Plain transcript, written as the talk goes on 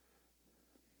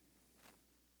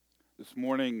This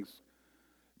morning's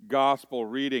gospel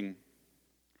reading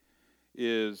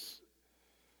is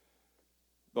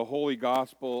the Holy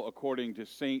Gospel according to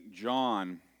St.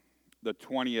 John, the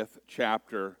 20th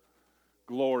chapter.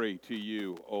 Glory to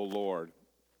you, O Lord.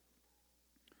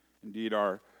 Indeed,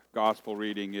 our gospel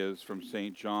reading is from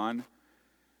St. John.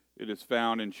 It is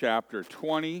found in chapter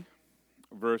 20,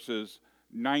 verses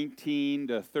 19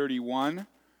 to 31,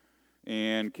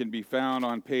 and can be found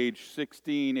on page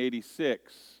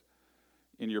 1686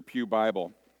 in your Pew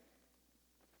Bible.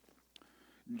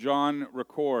 John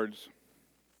records,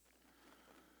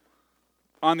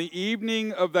 "On the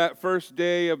evening of that first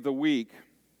day of the week,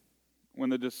 when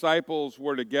the disciples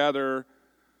were together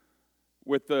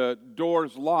with the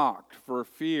doors locked for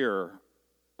fear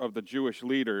of the Jewish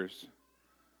leaders,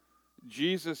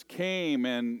 Jesus came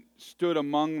and stood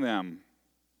among them.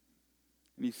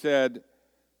 And he said,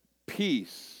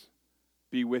 'Peace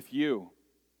be with you.'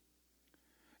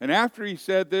 And after he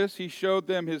said this, he showed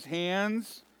them his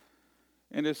hands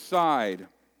and his side.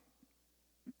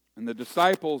 And the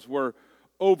disciples were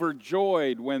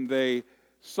overjoyed when they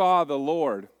saw the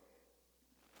Lord.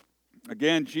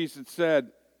 Again, Jesus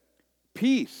said,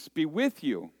 'Peace be with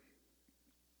you.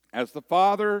 As the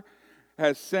Father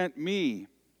has sent me,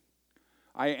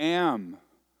 I am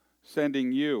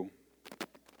sending you.'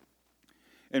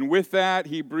 And with that,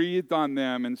 he breathed on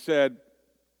them and said,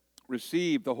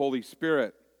 'Receive the Holy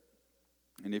Spirit.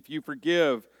 And if you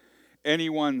forgive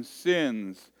anyone's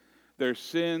sins, their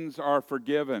sins are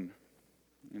forgiven.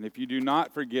 And if you do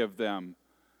not forgive them,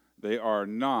 they are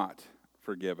not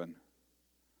forgiven.'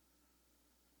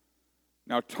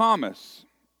 Now Thomas,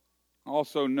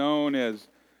 also known as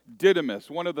Didymus,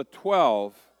 one of the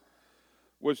 12,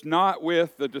 was not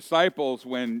with the disciples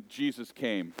when Jesus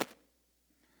came.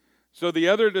 So the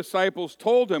other disciples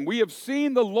told him, 'We have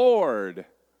seen the Lord.'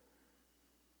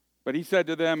 But he said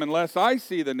to them, 'Unless I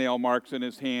see the nail marks in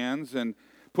his hands and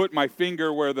put my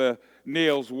finger where the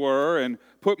nails were and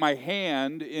put my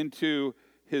hand into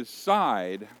his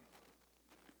side,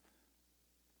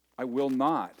 I will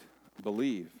not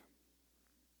believe.'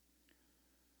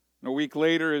 And a week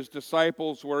later, his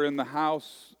disciples were in the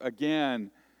house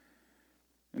again,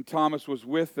 and Thomas was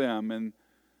with them. And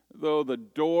though the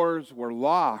doors were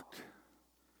locked,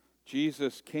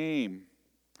 Jesus came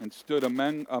and stood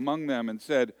among them and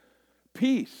said,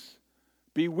 'Peace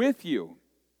be with you.'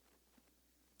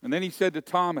 And then he said to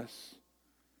Thomas,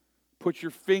 'Put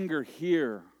your finger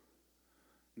here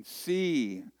and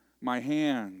see my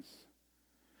hands.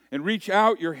 And reach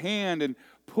out your hand and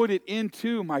put it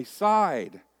into my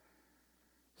side.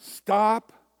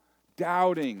 Stop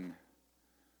doubting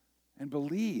and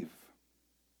believe.'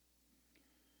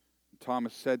 And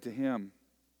Thomas said to him,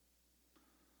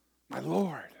 'My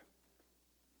Lord,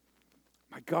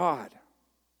 my God.'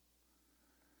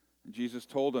 And Jesus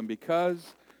told him,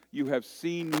 'Because you have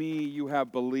seen me, you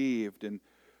have believed, and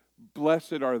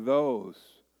blessed are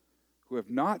those who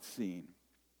have not seen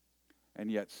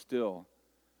and yet still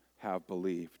have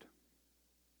believed.'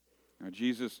 Now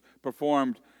Jesus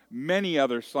performed many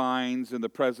other signs in the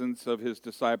presence of his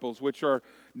disciples, which are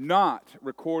not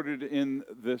recorded in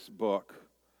this book.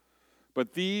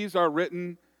 But these are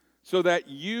written so that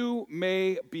you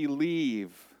may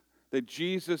believe that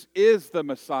Jesus is the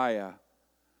Messiah,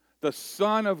 the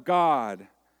Son of God,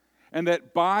 and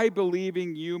that by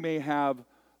believing you may have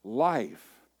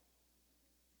life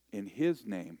in his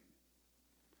name.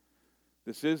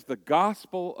 This is the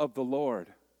gospel of the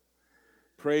Lord.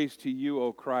 Praise to you,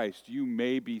 O Christ. You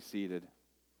may be seated.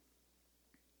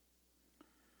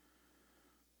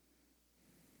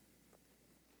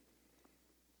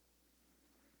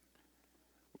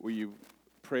 Will you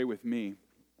pray with me?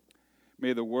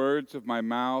 May the words of my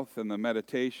mouth and the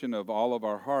meditation of all of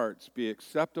our hearts be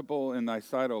acceptable in thy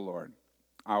sight, O Lord,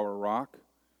 our rock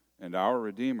and our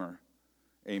Redeemer.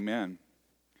 Amen.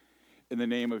 In the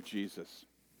name of Jesus.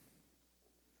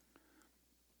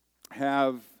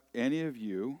 Have any of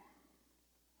you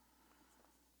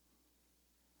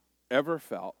ever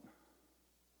felt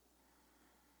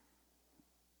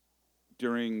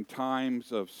during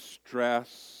times of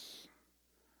stress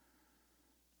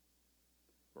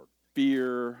or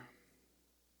fear,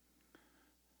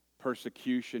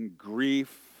 persecution,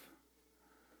 grief,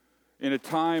 in a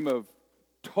time of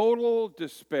total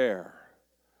despair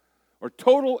or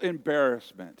total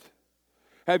embarrassment,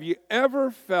 have you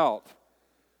ever felt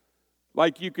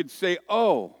like you could say,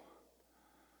 "Oh,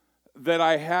 that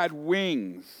I had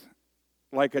wings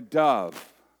like a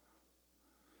dove,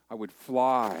 I would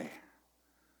fly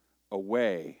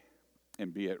away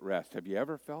and be at rest"? Have you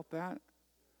ever felt that?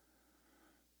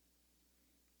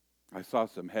 I saw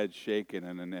some heads shaking,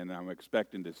 and I'm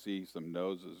expecting to see some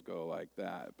noses go like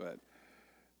that, but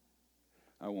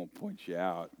I won't point you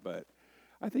out. But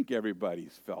I think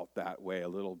everybody's felt that way a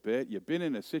little bit. You've been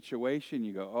in a situation,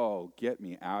 you go, oh, get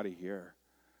me out of here.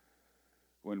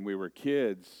 When we were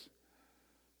kids,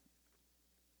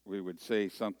 we would say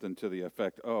something to the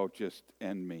effect, oh, just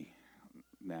end me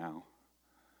now.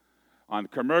 On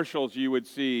commercials, you would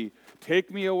see,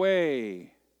 take me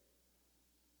away,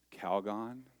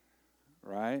 Calgon,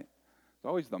 right? It's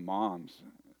always the moms.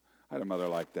 I had a mother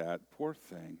like that. Poor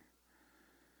thing.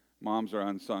 Moms are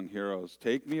unsung heroes.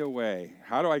 Take me away.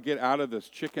 How do I get out of this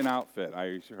chicken outfit?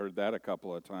 I heard that a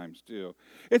couple of times too.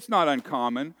 It's not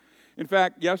uncommon. In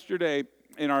fact, yesterday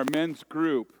in our men's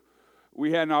group,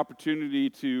 we had an opportunity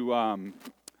to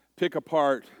pick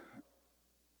apart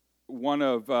one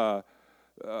of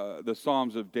the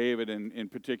Psalms of David, in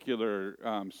particular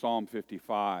Psalm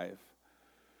 55.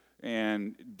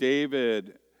 And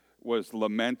David was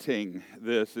lamenting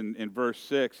this in verse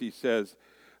 6. He says,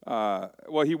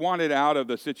 he wanted out of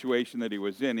the situation that he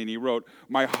was in, and he wrote,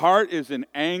 my heart is in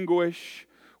anguish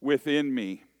within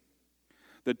me.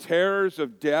 The terrors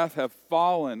of death have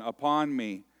fallen upon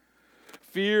me.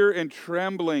 Fear and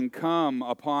trembling come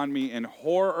upon me, and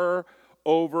horror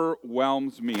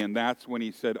overwhelms me. And that's when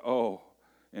he said, oh,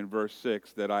 in verse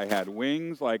 6, that I had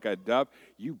wings like a dove.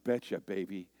 You betcha,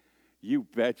 baby. You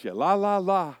betcha. La, la,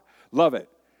 la. Love it.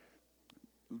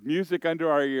 Music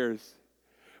under our ears.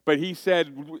 But he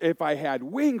said, if I had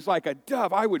wings like a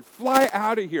dove, I would fly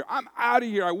out of here. I'm out of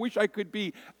here. I wish I could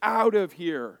be out of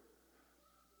here.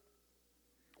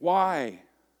 Why?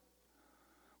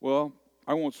 Well,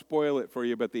 I won't spoil it for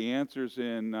you, but the answer's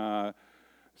in 2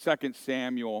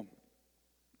 Samuel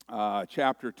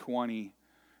chapter 20.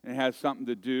 And it has something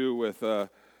to do with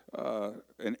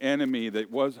an enemy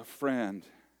that was a friend.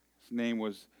 His name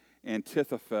was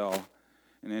Antithophel.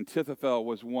 And Antithophel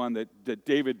was one that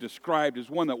David described as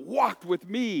one that walked with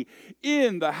me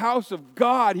in the house of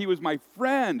God. He was my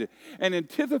friend. And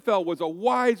Antithophel was a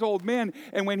wise old man.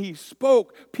 And when he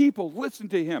spoke, people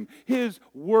listened to him. His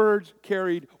words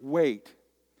carried weight,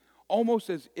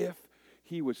 almost as if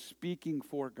he was speaking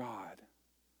for God.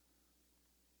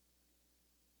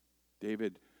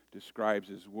 David describes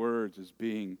his words as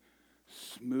being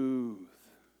smooth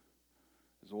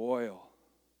as oil,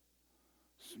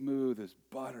 smooth as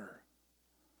butter.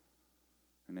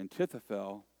 And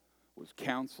Antithophel was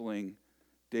counseling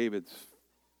David's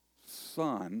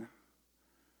son,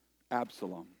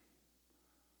 Absalom.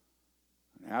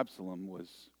 And Absalom was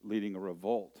leading a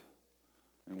revolt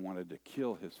and wanted to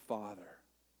kill his father.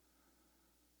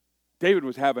 David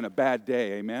was having a bad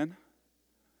day, amen,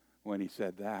 when he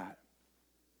said that.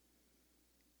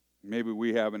 Maybe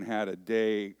we haven't had a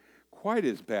day quite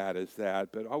as bad as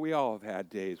that, but we all have had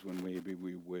days when maybe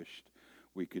we wished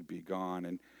we could be gone.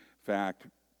 In fact,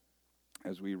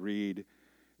 as we read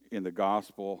in the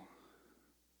gospel,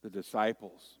 the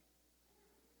disciples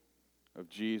of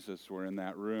Jesus were in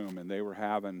that room, and they were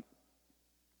having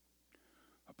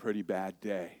a pretty bad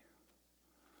day.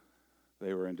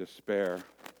 They were in despair.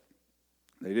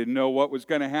 They didn't know what was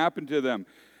going to happen to them.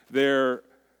 Their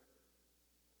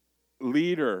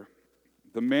leader,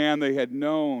 the man they had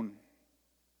known,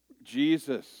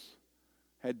 Jesus,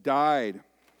 had died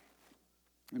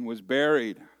and was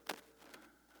buried.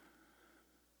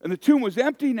 And the tomb was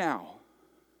empty now.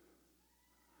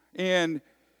 And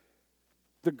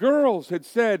the girls had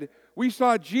said, we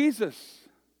saw Jesus.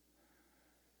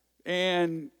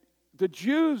 And the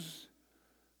Jews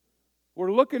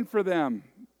were looking for them.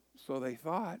 So they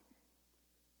thought.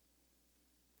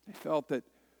 They felt that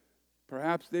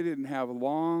perhaps they didn't have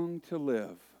long to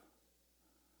live.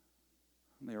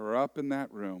 They were up in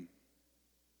that room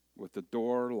with the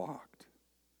door locked,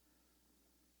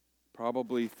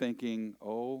 probably thinking,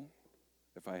 oh,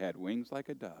 if I had wings like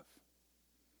a dove.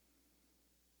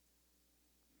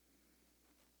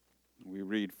 We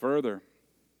read further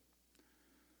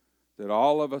that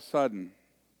all of a sudden,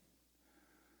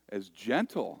 as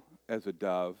gentle as a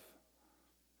dove,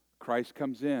 Christ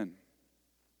comes in.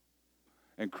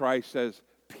 And Christ says,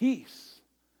 peace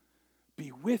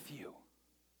be with you.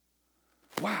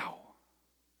 Wow.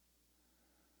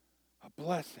 A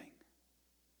blessing.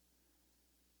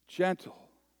 Gentle.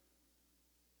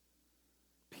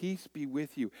 Peace be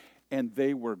with you. And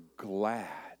they were glad.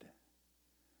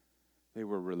 They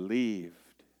were relieved.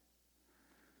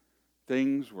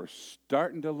 Things were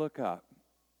starting to look up.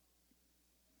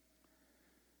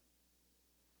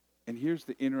 And here's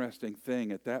the interesting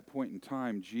thing. At that point in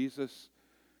time, Jesus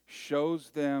shows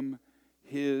them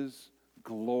his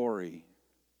glory.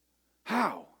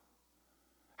 How?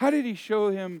 How did he show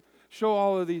show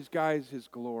all of these guys his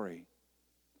glory?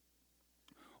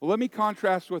 Well, let me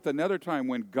contrast with another time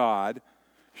when God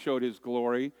showed his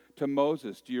glory to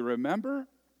Moses. Do you remember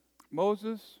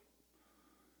Moses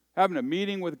having a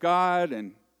meeting with God,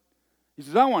 and he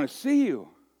says, I want to see you.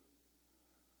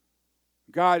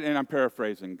 God, and I'm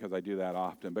paraphrasing because I do that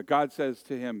often, but God says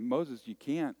to him, Moses, you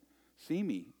can't see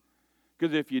me.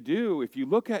 Because if you do, if you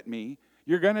look at me,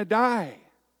 you're going to die.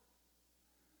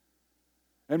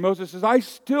 And Moses says, I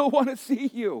still want to see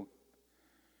you.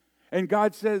 And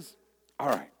God says, all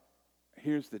right,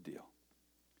 here's the deal.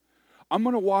 I'm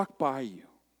going to walk by you.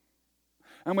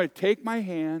 I'm going to take my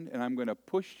hand and I'm going to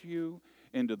push you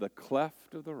into the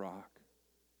cleft of the rock.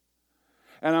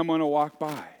 And I'm going to walk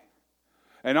by.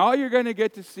 And all you're going to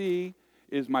get to see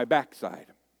is my backside,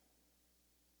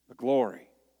 the glory,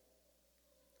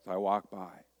 as I walk by.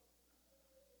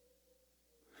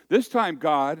 This time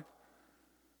God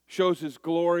shows his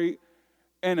glory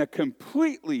in a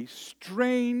completely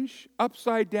strange,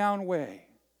 upside-down way,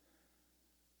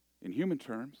 in human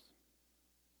terms.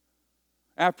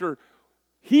 After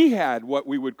he had what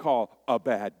we would call a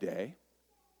bad day,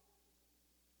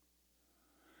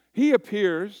 he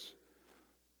appears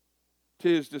to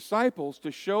his disciples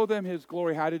to show them his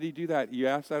glory. How did he do that? You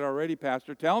asked that already,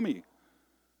 Pastor. Tell me.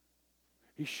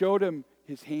 He showed him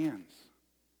his hands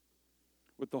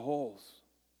with the holes,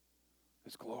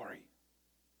 his glory.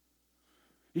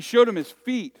 He showed him his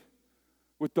feet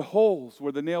with the holes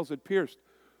where the nails had pierced,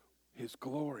 his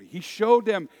glory. He showed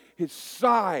them his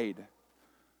side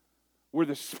where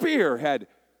the spear had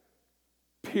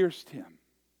pierced him,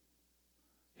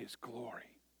 his glory.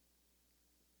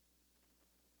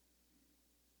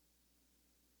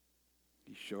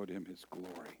 He showed him his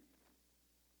glory.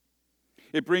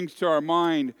 It brings to our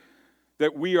mind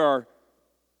that we are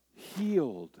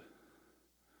healed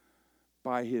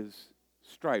by his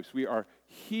stripes. We are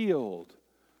healed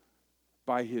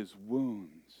by his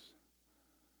wounds.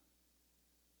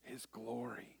 His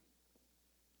glory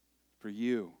for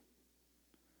you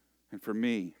and for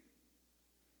me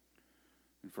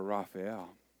and for Raphael.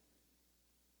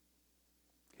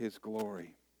 His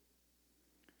glory.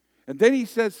 And then he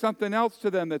says something else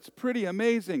to them that's pretty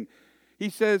amazing. He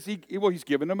says, he's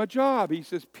given them a job. He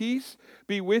says, peace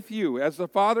be with you. As the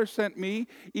Father sent me,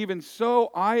 even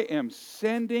so I am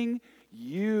sending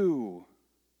you.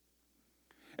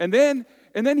 And then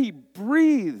he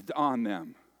breathed on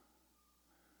them.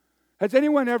 Has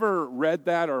anyone ever read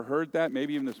that or heard that?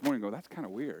 Maybe even this morning go, that's kind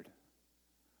of weird.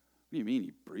 What do you mean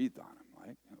he breathed on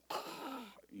them? Like,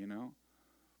 you know?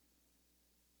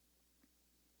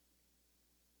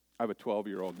 I have a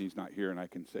 12-year-old and he's not here and I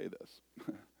can say this.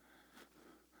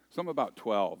 Something about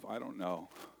 12, I don't know.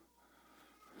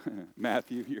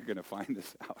 Matthew, you're going to find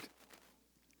this out.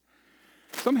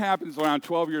 Something happens around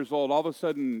 12 years old. All of a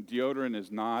sudden, deodorant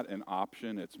is not an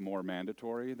option. It's more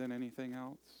mandatory than anything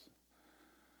else.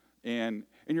 And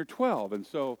you're 12. And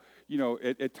so, you know,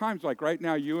 at times like right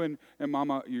now, you and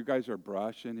Mama, you guys are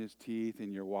brushing his teeth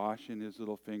and you're washing his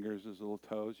little fingers, his little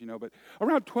toes, you know. But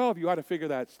around 12, you ought to figure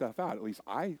that stuff out. At least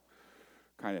I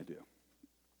kind of do.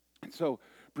 And so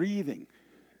breathing,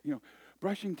 you know,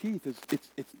 brushing teeth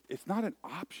it's not an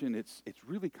option. It's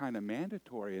really kind of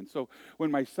mandatory. And so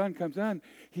when my son comes in,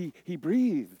 he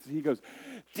breathes. He goes,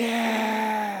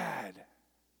 Dad.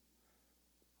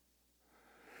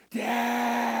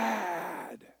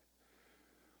 Dad.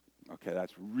 Okay,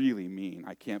 that's really mean.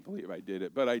 I can't believe I did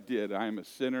it, but I did. I am a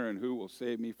sinner, and who will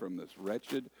save me from this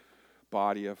wretched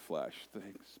body of flesh?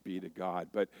 Thanks be to God.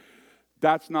 But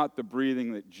that's not the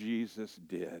breathing that Jesus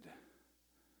did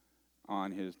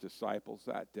on his disciples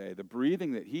that day. The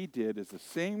breathing that he did is the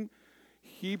same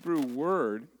Hebrew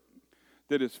word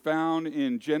that is found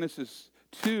in Genesis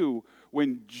 2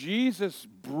 when Jesus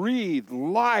breathed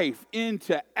life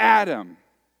into Adam.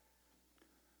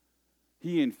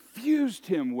 He infused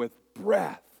him with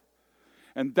breath.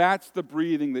 And that's the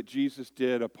breathing that Jesus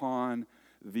did upon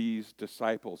these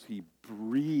disciples. He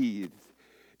breathed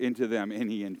into them and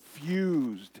he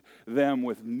infused them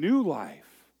with new life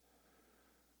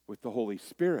with the Holy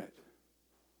Spirit.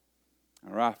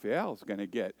 And Raphael is going to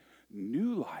get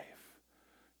new life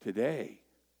today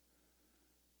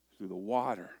through the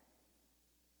water,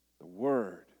 the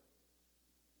Word,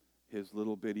 his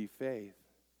little bitty faith,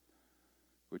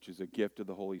 which is a gift of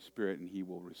the Holy Spirit, and he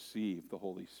will receive the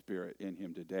Holy Spirit in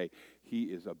him today. He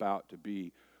is about to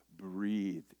be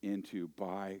breathed into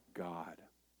by God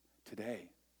today,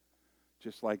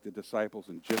 just like the disciples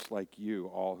and just like you,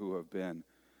 all who have been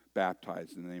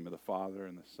baptized in the name of the Father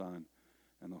and the Son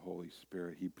and the Holy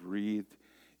Spirit. He breathed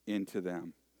into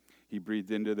them. He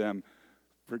breathed into them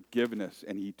forgiveness.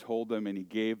 And he told them and he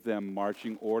gave them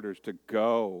marching orders to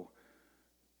go.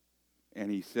 And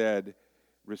he said,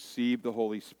 receive the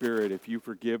Holy Spirit. If you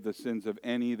forgive the sins of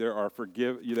any, they are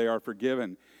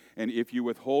forgiven. And if you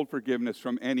withhold forgiveness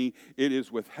from any, it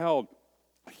is withheld.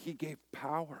 He gave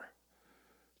power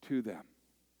to them.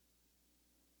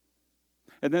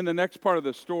 And then the next part of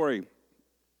the story,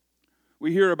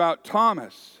 we hear about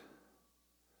Thomas.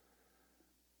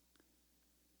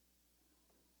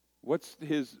 What's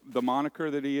the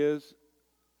moniker that he is?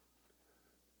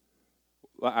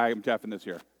 I'm tapping this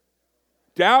here.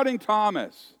 Doubting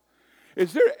Thomas.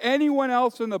 Is there anyone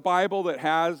else in the Bible that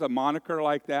has a moniker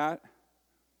like that?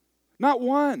 Not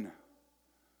one.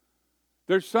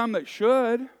 There's some that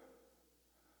should.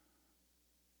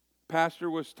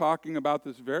 Pastor was talking about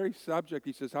this very subject.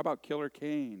 He says, how about Killer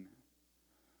Cain?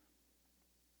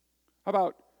 How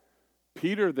about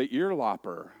Peter the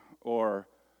Earlopper? Or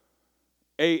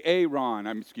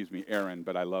Aaron,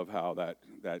 but I love how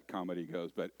that comedy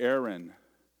goes. But Aaron,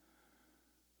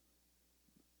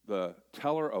 the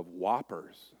teller of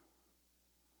whoppers,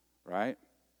 right?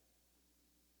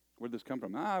 Where'd this come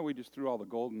from? We just threw all the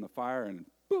gold in the fire and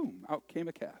boom, out came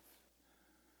a calf.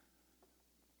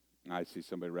 I see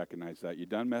somebody recognize that. You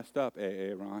done messed up,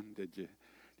 Ron. Did you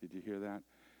hear that?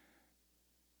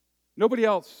 Nobody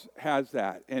else has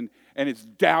that. And it's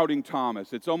doubting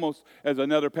Thomas. It's almost, as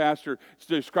another pastor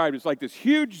described, it's like this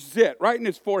huge zit right in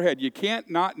his forehead. You can't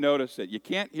not notice it. You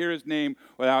can't hear his name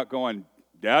without going,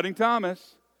 doubting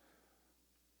Thomas.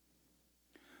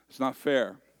 It's not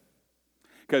fair.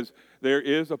 Because there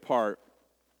is a part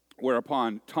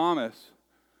whereupon Thomas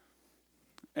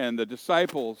and the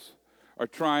disciples are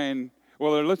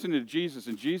they're listening to Jesus,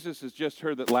 and Jesus has just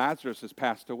heard that Lazarus has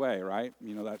passed away, right?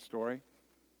 You know that story?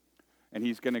 And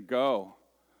he's going to go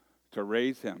to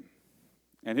raise him.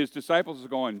 And his disciples are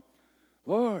going,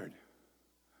 Lord,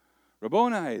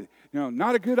 Rabboni,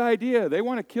 not a good idea. They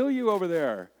want to kill you over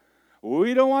there.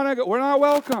 We don't want to go. We're not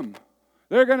welcome.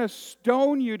 They're going to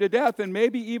stone you to death, and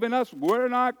maybe even us. We're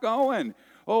not going.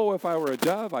 Oh, if I were a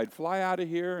dove, I'd fly out of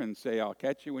here and say, I'll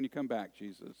catch you when you come back,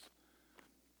 Jesus.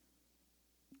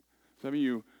 Some of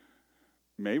you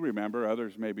may remember,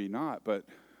 others maybe not, but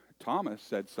Thomas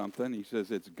said something. He says,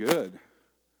 it's good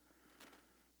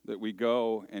that we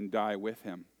go and die with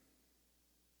him.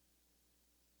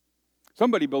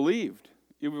 Somebody believed,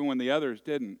 even when the others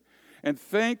didn't. And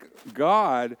thank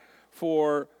God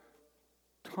for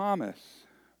Thomas,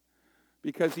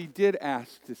 because he did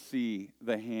ask to see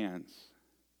the hands.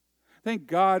 Thank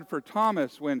God for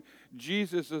Thomas when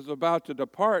Jesus is about to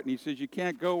depart and he says, you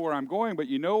can't go where I'm going, but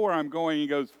you know where I'm going. He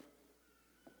goes,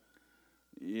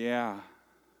 yeah.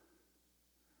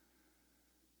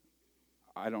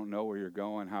 I don't know where you're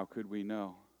going. How could we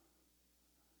know?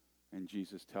 And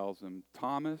Jesus tells him,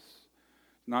 Thomas,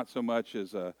 not so much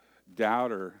as a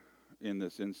doubter in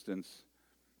this instance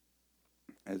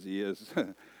as he is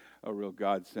a real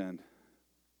godsend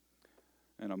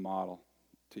and a model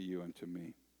to you and to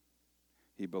me.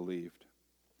 He believed.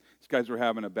 These guys were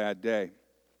having a bad day.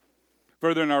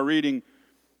 Further in our reading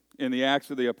in the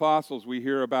Acts of the Apostles, we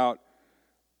hear about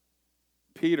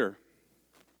Peter.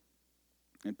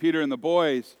 And Peter and the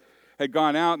boys had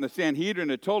gone out, and the Sanhedrin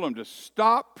had told them to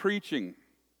stop preaching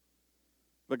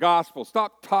the gospel.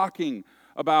 Stop talking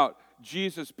about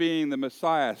Jesus being the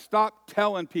Messiah. Stop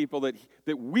telling people that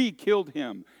we killed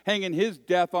him, hanging his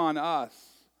death on us.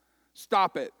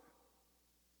 Stop it.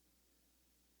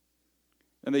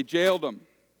 And they jailed him.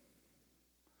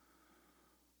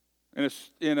 And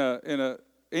an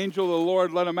angel of the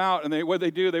Lord let them out. And what they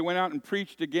do, they went out and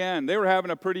preached again. They were having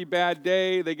a pretty bad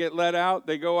day. They get let out.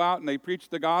 They go out and they preach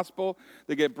the gospel.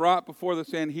 They get brought before the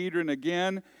Sanhedrin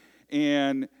again.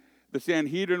 And the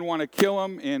Sanhedrin want to kill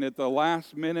them. And at the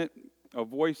last minute, a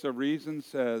voice of reason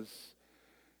says,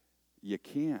 you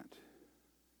can't.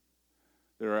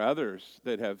 There are others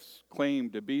that have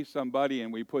claimed to be somebody,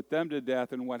 and we put them to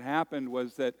death. And what happened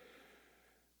was that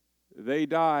they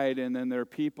died, and then their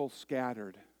people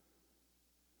scattered.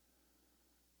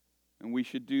 And we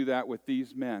should do that with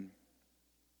these men.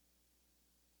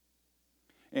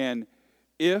 And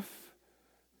if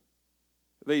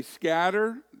they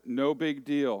scatter, no big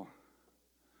deal.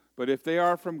 But if they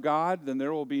are from God, then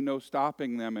there will be no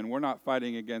stopping them. And we're not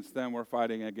fighting against them, we're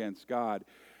fighting against God.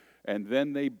 And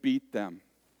then they beat them.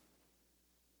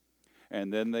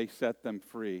 And then they set them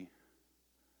free.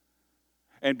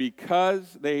 And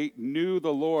because they knew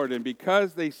the Lord, and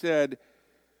because they said,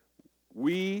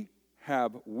 we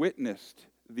have witnessed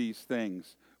these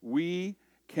things, we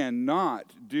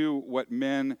cannot do what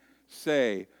men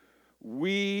say.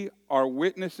 We are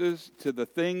witnesses to the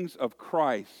things of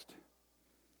Christ.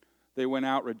 They went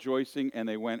out rejoicing, and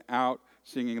they went out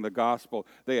singing the gospel.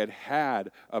 They had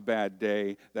had a bad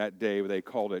day that day. They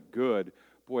called it good.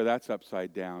 Boy, that's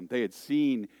upside down. They had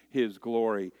seen his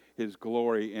glory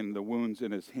in the wounds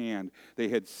in his hand. They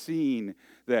had seen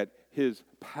that his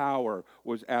power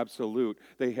was absolute.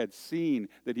 They had seen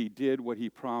that he did what he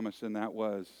promised, and that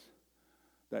was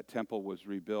that temple was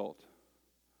rebuilt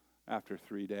after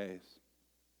 3 days.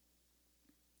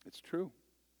 It's true.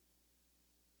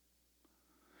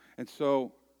 And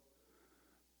so,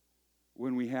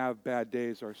 when we have bad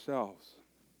days ourselves,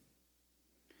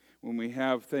 when we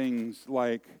have things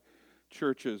like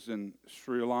churches in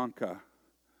Sri Lanka,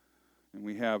 and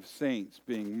we have saints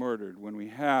being murdered, when we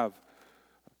have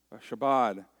a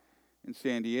Shabbat in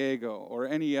San Diego, or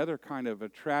any other kind of a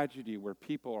tragedy where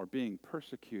people are being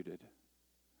persecuted,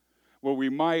 where we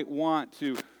might want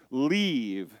to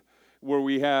leave, where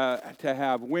we have to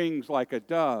have wings like a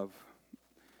dove,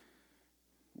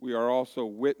 we are also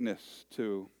witness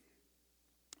to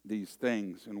these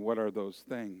things. And what are those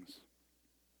things?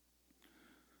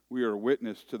 We are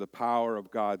witness to the power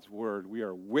of God's word. We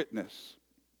are witness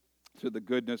to the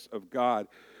goodness of God.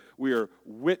 We are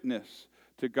witness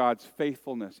to God's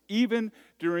faithfulness, even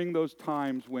during those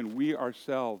times when we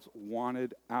ourselves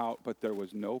wanted out, but there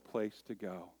was no place to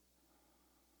go.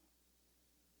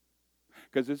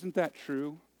 Because isn't that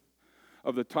true?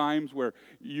 Of the times where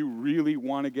you really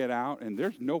want to get out and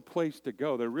there's no place to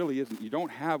go. There really isn't. You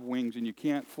don't have wings and you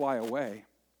can't fly away.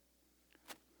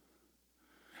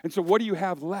 And so what do you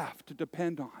have left to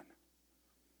depend on?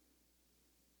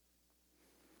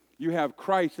 You have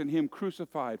Christ and him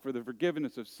crucified for the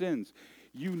forgiveness of sins.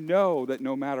 You know that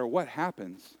no matter what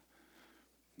happens,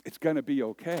 it's going to be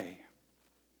okay.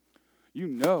 You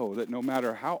know that no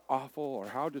matter how awful or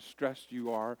how distressed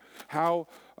you are, how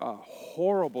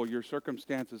horrible your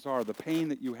circumstances are, the pain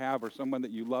that you have or someone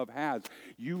that you love has,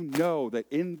 you know that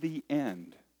in the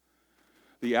end,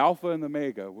 the Alpha and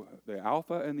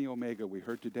the Omega we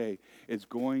heard today is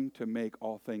going to make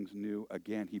all things new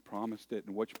again. He promised it,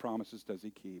 and which promises does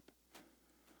he keep?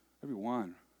 Every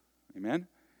one. Amen?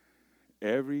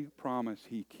 Every promise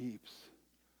he keeps.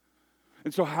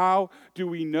 And so how do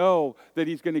we know that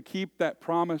he's going to keep that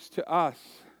promise to us?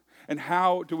 And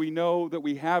how do we know that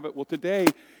we have it? Well, today,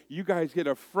 you guys get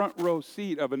a front row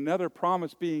seat of another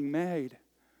promise being made.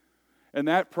 And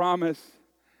that promise,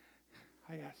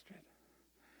 hi Astrid,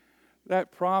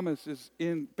 that promise is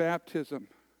in baptism.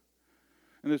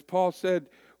 And as Paul said,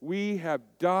 we have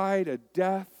died a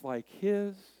death like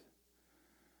his,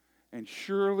 and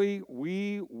surely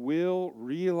we will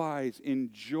realize,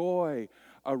 enjoy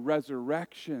a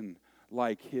resurrection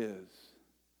like his.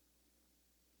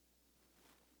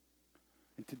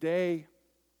 And today,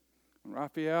 when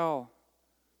Raphael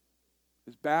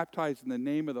is baptized in the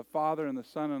name of the Father and the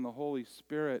Son and the Holy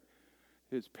Spirit,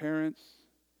 his parents,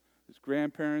 his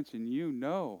grandparents, and you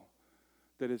know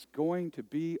that it's going to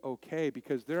be okay,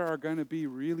 because there are going to be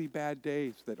really bad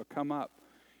days that will come up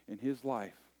in his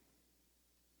life.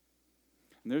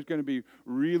 And there's going to be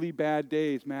really bad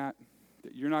days, Matt,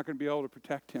 that you're not going to be able to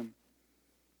protect him.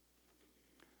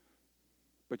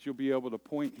 But you'll be able to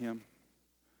point him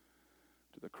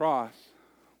to the cross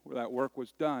where that work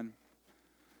was done.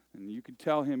 And you can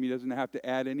tell him he doesn't have to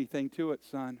add anything to it,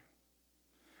 son.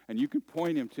 And you can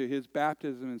point him to his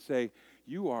baptism and say,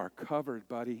 you are covered,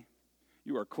 buddy.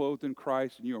 You are clothed in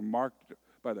Christ, and you are marked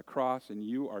by the cross, and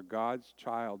you are God's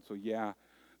child. So yeah,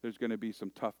 there's going to be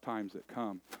some tough times that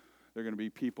come. There are going to be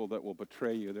people that will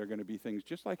betray you. There are going to be things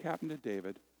just like happened to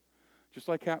David, just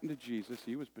like happened to Jesus.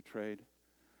 He was betrayed.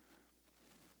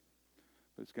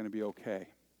 But it's going to be okay.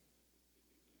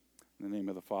 In the name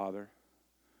of the Father,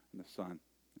 and the Son, and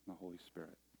the Holy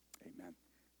Spirit. Amen.